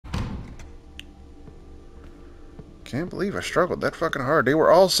Can't believe I struggled that fucking hard. They were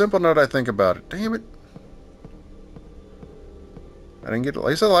all simple now that I think about it. Damn it. I didn't get, at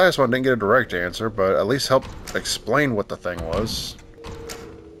least the last one didn't get a direct answer, but at least help explain what the thing was.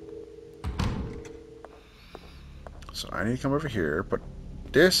 So I need to come over here, put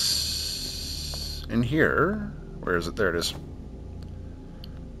this in here. Where is it? There it is.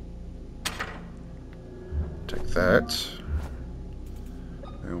 Take that.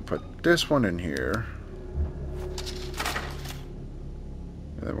 And we'll put this one in here.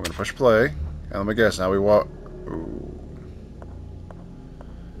 And then we're going to push play. And let me guess, now we walk... Ooh.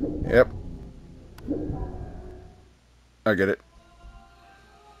 Yep. I get it.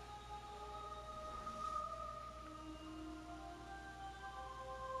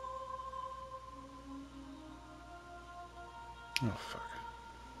 Oh, fuck.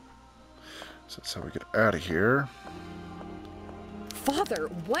 So that's how we get out of here. Father,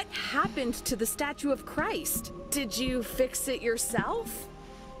 what happened to the statue of Christ? Did you fix it yourself?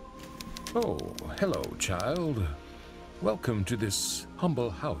 Oh, hello, child. Welcome to this humble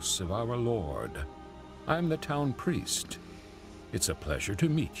house of our Lord. I'm the town priest. It's a pleasure to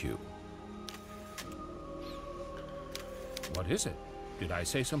meet you. What is it? Did I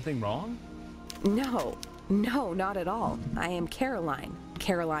say something wrong? No, not at all. I am Caroline,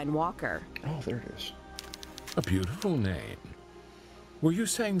 Caroline Walker. Oh, there it is. A beautiful name. Were you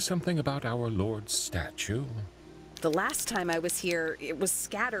saying something about our Lord's statue? The last time I was here, it was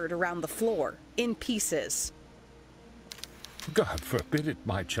scattered around the floor, in pieces. God forbid it,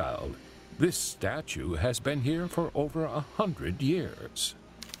 my child. This statue has been here for over 100 years.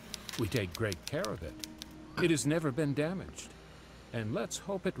 We take great care of it. It has never been damaged. And let's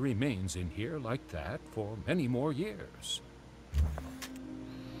hope it remains in here like that for many more years.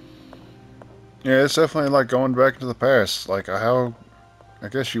 Yeah, it's definitely like going back to the past. Like how... I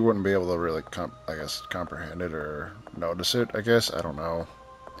guess you wouldn't be able to really, comprehend it or notice it, I guess. I don't know.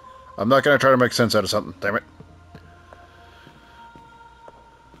 I'm not going to try to make sense out of something. Damn it.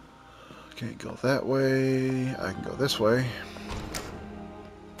 Can't go that way. I can go this way.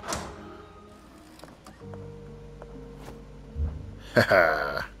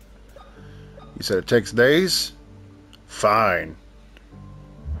 Haha. You said it takes days? Fine.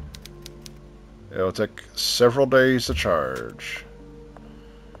 It'll take several days to charge.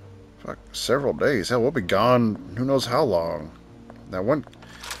 Fuck, several days? Hell, we'll be gone who knows how long. Now, you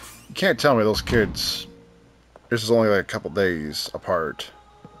can't tell me those kids... This is only like a couple days apart.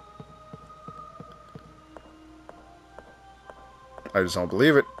 I just don't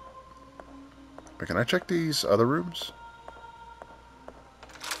believe it. Wait, can I check these other rooms?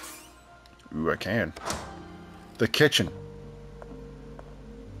 Ooh, I can. The kitchen.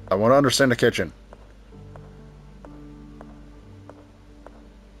 I want to understand the kitchen.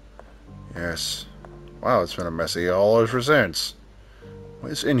 Yes. Wow, it's been a messy all ever since.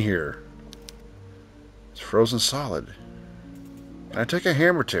 What is in here? It's frozen solid. Can I take a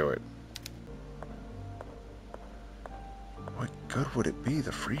hammer to it? What good would it be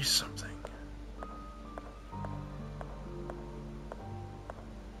to freeze something?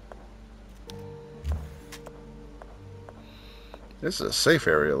 This is a safe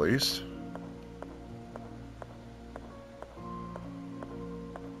area, at least.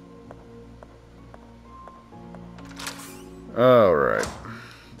 Alright.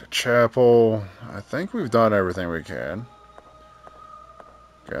 The chapel. I think we've done everything we can.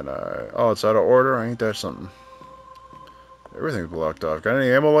 Can I... Oh, it's out of order? Ain't that something? Everything's blocked off. Got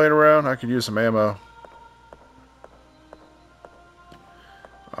any ammo laying around? I could use some ammo.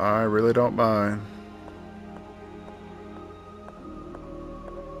 I really don't mind.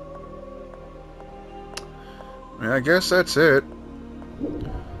 I mean, I guess that's it.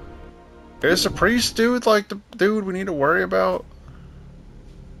 Is the priest dude like the dude we need to worry about?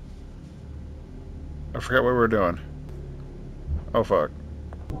 I forgot what we were doing. Oh fuck.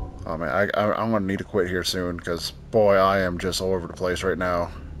 Oh man, I'm gonna need to quit here soon because boy, I am just all over the place right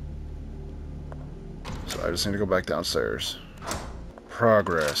now. So I just need to go back downstairs.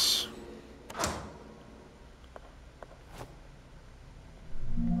 Progress.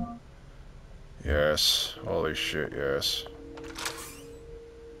 Yes. Holy shit, yes.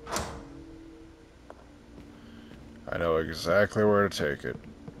 I know exactly where to take it.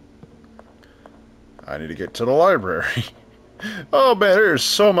 I need to get to the library. Oh man, there's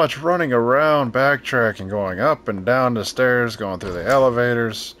so much running around, backtracking, going up and down the stairs, going through the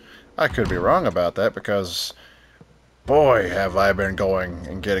elevators. I could be wrong about that because, boy, have I been going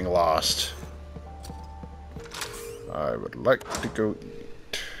and getting lost. I would like to go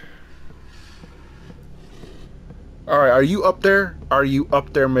eat. Alright, are you up there? Are you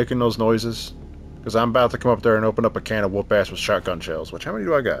up there making those noises? Because I'm about to come up there and open up a can of whoop ass with shotgun shells. Which, how many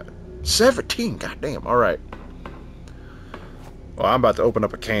do I got? 17! Goddamn, alright. Well, I'm about to open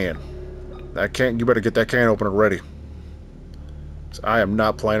up a can. That can, you better get that can opener ready. 'Cause I am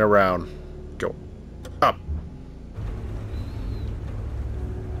not playing around. Go up.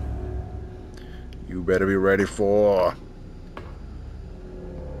 You better be ready for...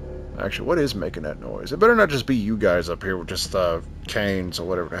 Actually, what is making that noise? It better not just be you guys up here with just canes or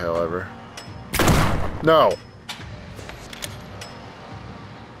whatever the hell ever. No!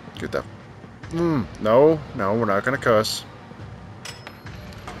 Get that... No, we're not gonna cuss.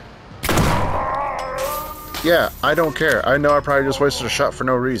 Yeah, I don't care. I know I probably just wasted a shot for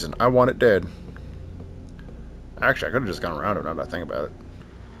no reason. I want it dead. Actually, I could have just gone around it now that I think about it.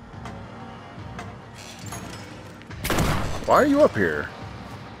 Why are you up here?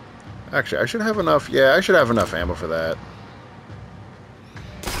 Actually, I should have enough... Yeah, I should have enough ammo for that.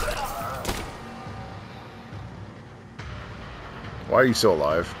 Why are you still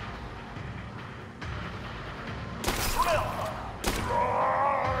alive?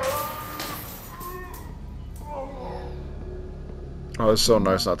 Oh, it's so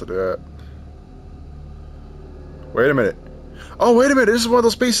nice not to do that. Wait a minute. Oh, wait a minute. This is one of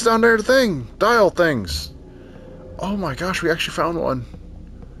those pieces down there, the thing. Dial things. Oh my gosh, we actually found one.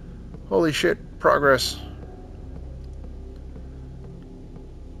 Holy shit. Progress.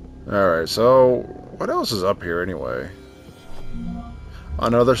 Alright, so... What else is up here anyway?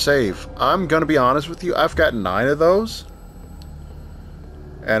 Another save. I'm gonna be honest with you. I've got 9 of those.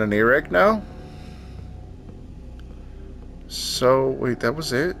 And an earache now. So, wait, that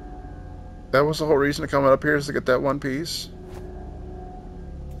was it? That was the whole reason to come up here, is to get that one piece?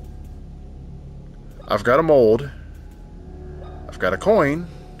 I've got a mold. I've got a coin.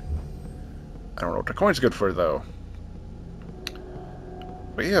 I don't know what the coin's good for, though.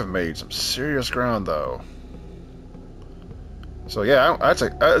 We have made some serious ground, though. So, yeah, that's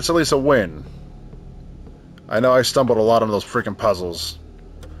at least a win. I know I stumbled a lot on those freaking puzzles.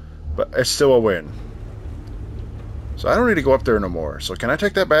 But it's still a win. So I don't need to go up there no more. So can I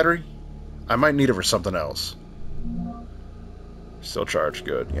take that battery? I might need it for something else. Still charged.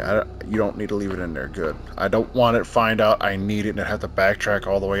 Good. Yeah, you don't need to leave it in there. Good. I don't want to find out I need it and have to backtrack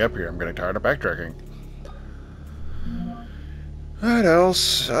all the way up here. I'm getting tired of backtracking. What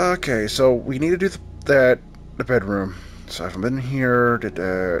else? Okay, so we need to do the bedroom. So I've been here, did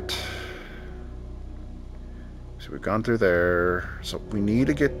that. So we've gone through there. So we need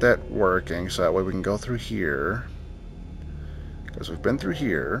to get that working so that way we can go through here. Because we've been through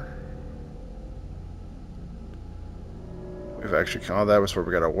here. We've actually... Oh, that was where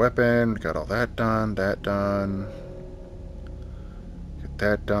we got our weapon. Got all that done. That done. Get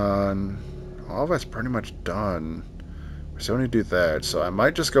that done. All that's pretty much done. We still need to do that. So I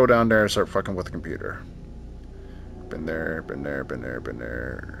might just go down there and start fucking with the computer. Been there, been there, been there, been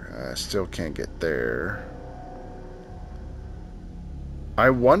there. I still can't get there. I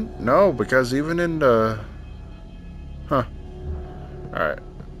want... No, because even in the... Huh. Alright.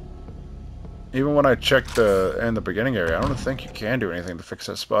 Even when I checked in the beginning area, I don't think you can do anything to fix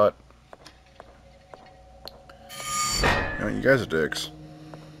that spot. You know, you guys are dicks.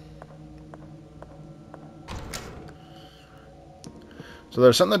 So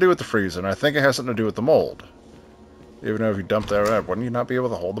there's something to do with the freezer, and I think it has something to do with the mold. Even though if you dump that out, wouldn't you not be able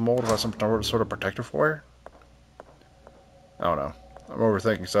to hold the mold without some sort of protector for it? I don't know. I'm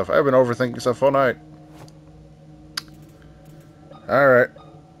overthinking stuff. I've been overthinking stuff all night. Alright.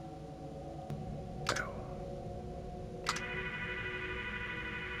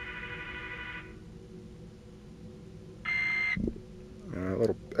 A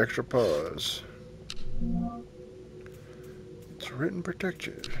little extra pause. It's written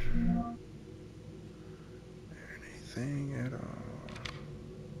protected. Anything at all.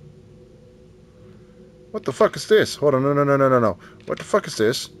 What the fuck is this? Hold on, no. What the fuck is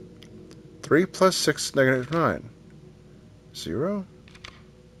this? 3 plus 6 negative 9. 0?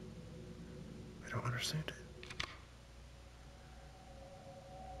 I don't understand it.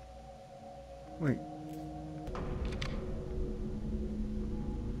 Wait.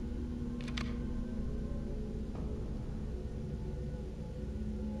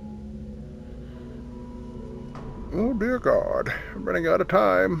 Oh dear God, I'm running out of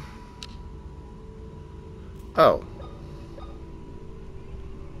time. Oh.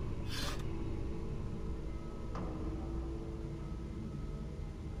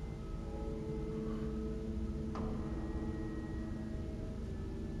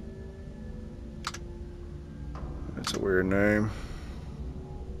 That's a weird name.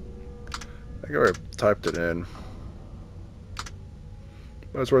 I think I already typed it in.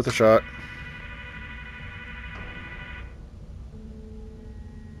 But it's worth a shot.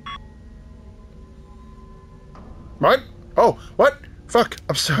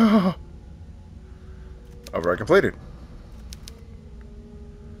 I'm so... Override completed.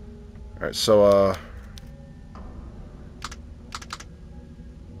 Alright, so,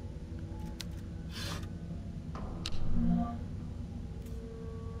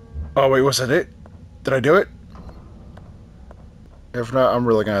 oh, wait, was that it? Did I do it? If not, I'm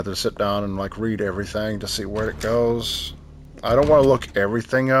really gonna have to sit down and, like, read everything to see where it goes. I don't want to look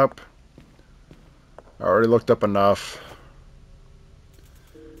everything up. I already looked up enough.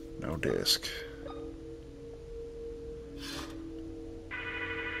 No disc.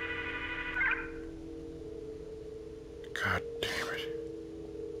 God damn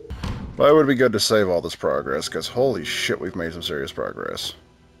it. Well, it would be good to save all this progress, because holy shit, we've made some serious progress.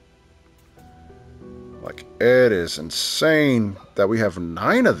 Like, it is insane that we have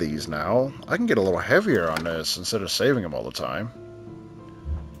 9 of these now. I can get a little heavier on this instead of saving them all the time.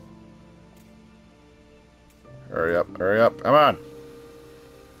 Hurry up, come on!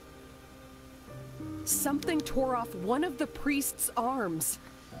 Something tore off one of the priest's arms.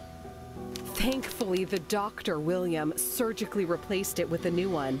 Thankfully, the doctor, William, surgically replaced it with a new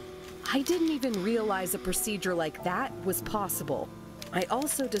one. I didn't even realize a procedure like that was possible. I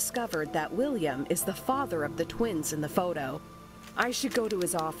also discovered that William is the father of the twins in the photo. I should go to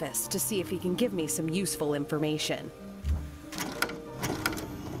his office to see if he can give me some useful information.